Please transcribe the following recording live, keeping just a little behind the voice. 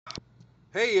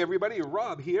Hey everybody,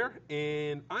 Rob here,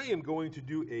 and I am going to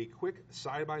do a quick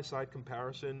side-by-side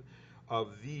comparison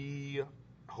of the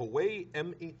Huawei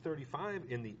M835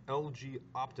 and the LG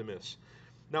Optimus.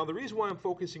 Now the reason why I'm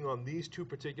focusing on these two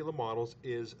particular models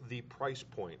is the price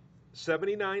point.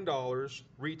 $79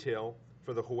 retail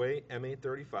for the Huawei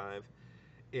M835,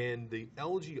 and the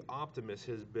LG Optimus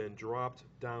has been dropped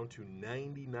down to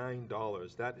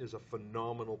 $99. That is a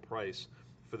phenomenal price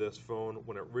for this phone.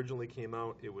 When it originally came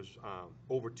out, it was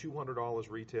over $200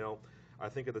 retail. I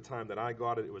think at the time that I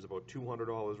got it, it was about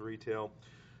 $200 retail.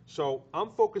 So I'm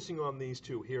focusing on these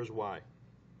two. Here's why.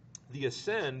 The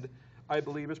Ascend, I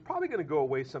believe, is probably going to go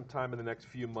away sometime in the next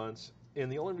few months. And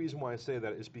the only reason why I say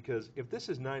that is because if this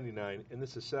is 99 and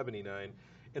this is 79,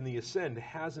 and the Ascend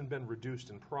hasn't been reduced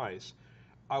in price,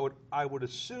 I would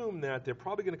assume that they're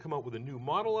probably going to come out with a new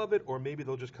model of it, or maybe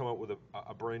they'll just come out with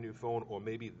a brand new phone, or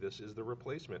maybe this is the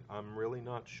replacement. I'm really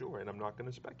not sure, and I'm not going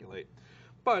to speculate.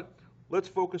 But let's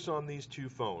focus on these two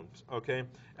phones, okay?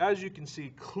 As you can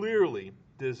see, clearly,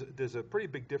 there's a pretty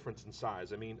big difference in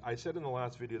size. I mean, I said in the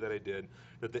last video that I did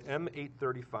that the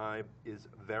M835 is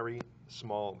very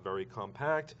small, very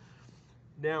compact.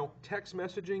 Now, text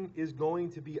messaging is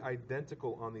going to be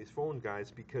identical on these phones,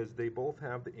 guys, because they both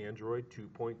have the Android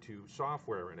 2.2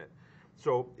 software in it.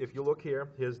 So if you look here,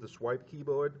 here's the swipe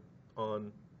keyboard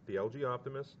on the LG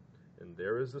Optimus, and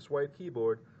there is the swipe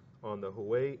keyboard on the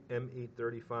Huawei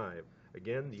M835.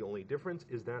 Again, the only difference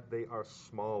is that they are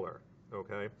smaller,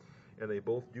 okay? And they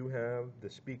both do have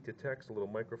the speak to text, a little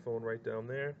microphone right down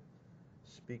there,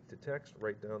 speak to text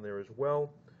right down there as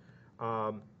well.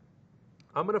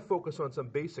 I'm going to focus on some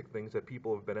basic things that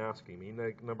people have been asking me.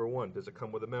 Like, number one, does it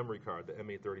come with a memory card, the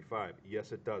M835?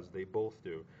 Yes, it does. They both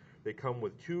do. They come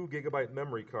with 2 GB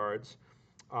memory cards,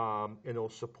 and they'll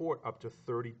support up to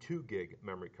 32 gig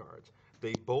memory cards.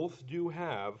 They both do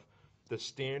have the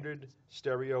standard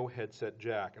stereo headset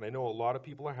jack, and I know a lot of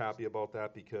people are happy about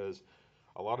that because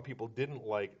a lot of people didn't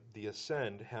like the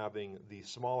Ascend having the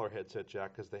smaller headset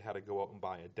jack because they had to go out and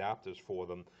buy adapters for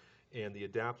them, and the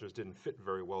adapters didn't fit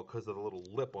very well because of the little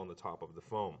lip on the top of the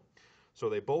phone. So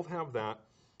they both have that.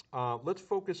 Let's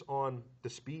focus on the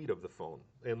speed of the phone,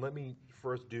 and let me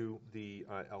first do the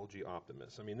LG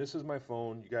Optimus. I mean, this is my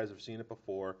phone. You guys have seen it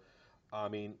before. I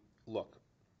mean, look,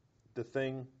 the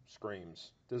thing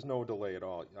screams. There's no delay at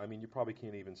all. I mean, you probably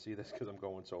can't even see this because I'm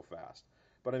going so fast.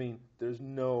 But I mean, there's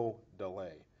no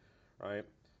delay, right?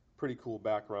 Pretty cool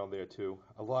background there too.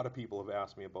 A lot of people have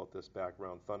asked me about this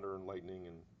background, thunder and lightning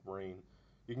and rain.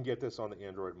 You can get this on the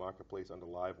Android Marketplace under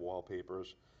live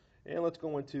wallpapers. And let's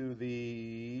go into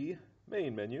the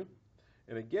main menu.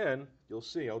 And again, you'll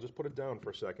see, I'll just put it down for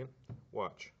a second.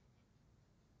 Watch.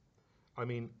 I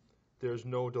mean, there's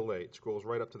no delay. It scrolls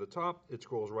right up to the top. It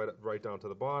scrolls right down to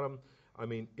the bottom. I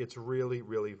mean, it's really,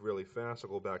 really, really fast. I'll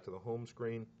go back to the home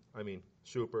screen. I mean,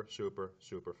 super, super,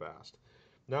 super fast.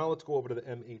 Now let's go over to the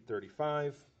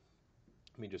M835.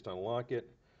 Let me just unlock it.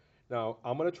 Now,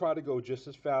 I'm going to try to go just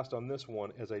as fast on this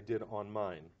one as I did on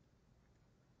mine.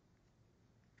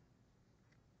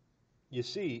 You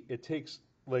see, it takes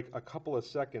like a couple of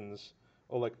seconds,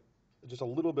 or like just a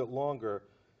little bit longer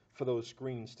for those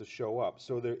screens to show up.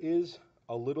 So there is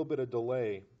a little bit of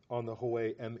delay on the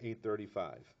Huawei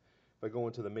M835. If I go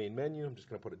into the main menu, I'm just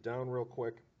going to put it down real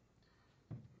quick.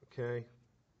 Okay.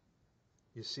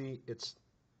 You see, it's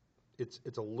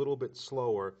a little bit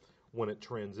slower when it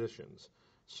transitions.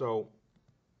 So,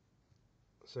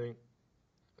 see,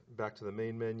 back to the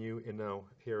main menu, and now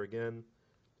here again,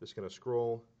 just going to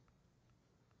scroll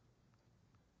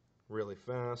really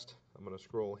fast. I'm going to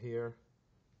scroll here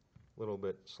a little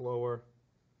bit slower,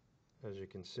 as you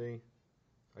can see.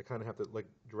 I kind of have to like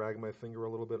drag my finger a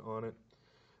little bit on it.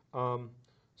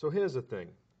 So here's the thing,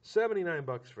 79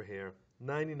 bucks for here,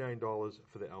 $99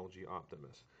 for the LG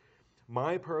Optimus.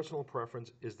 My personal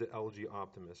preference is the LG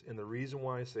Optimus, and the reason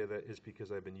why I say that is because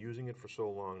I've been using it for so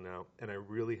long now, and I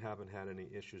really haven't had any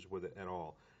issues with it at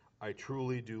all. I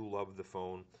truly do love the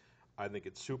phone. I think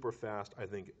it's super fast. I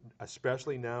think,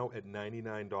 especially now at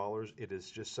 $99, it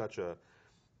is just such a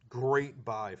great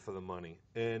buy for the money.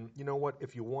 And you know what?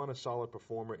 If you want a solid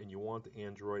performer and you want the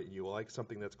Android and you like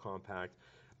something that's compact,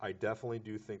 I definitely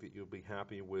do think that you'll be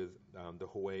happy with the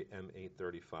Huawei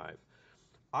M835.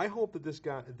 I hope that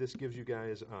this gives you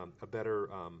guys a better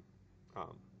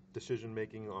decision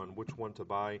making on which one to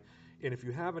buy. And if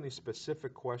you have any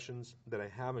specific questions that I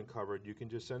haven't covered, you can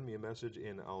just send me a message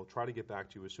and I'll try to get back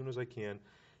to you as soon as I can.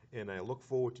 And I look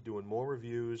forward to doing more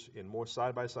reviews and more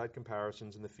side-by-side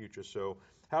comparisons in the future. So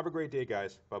have a great day,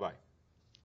 guys. Bye-bye.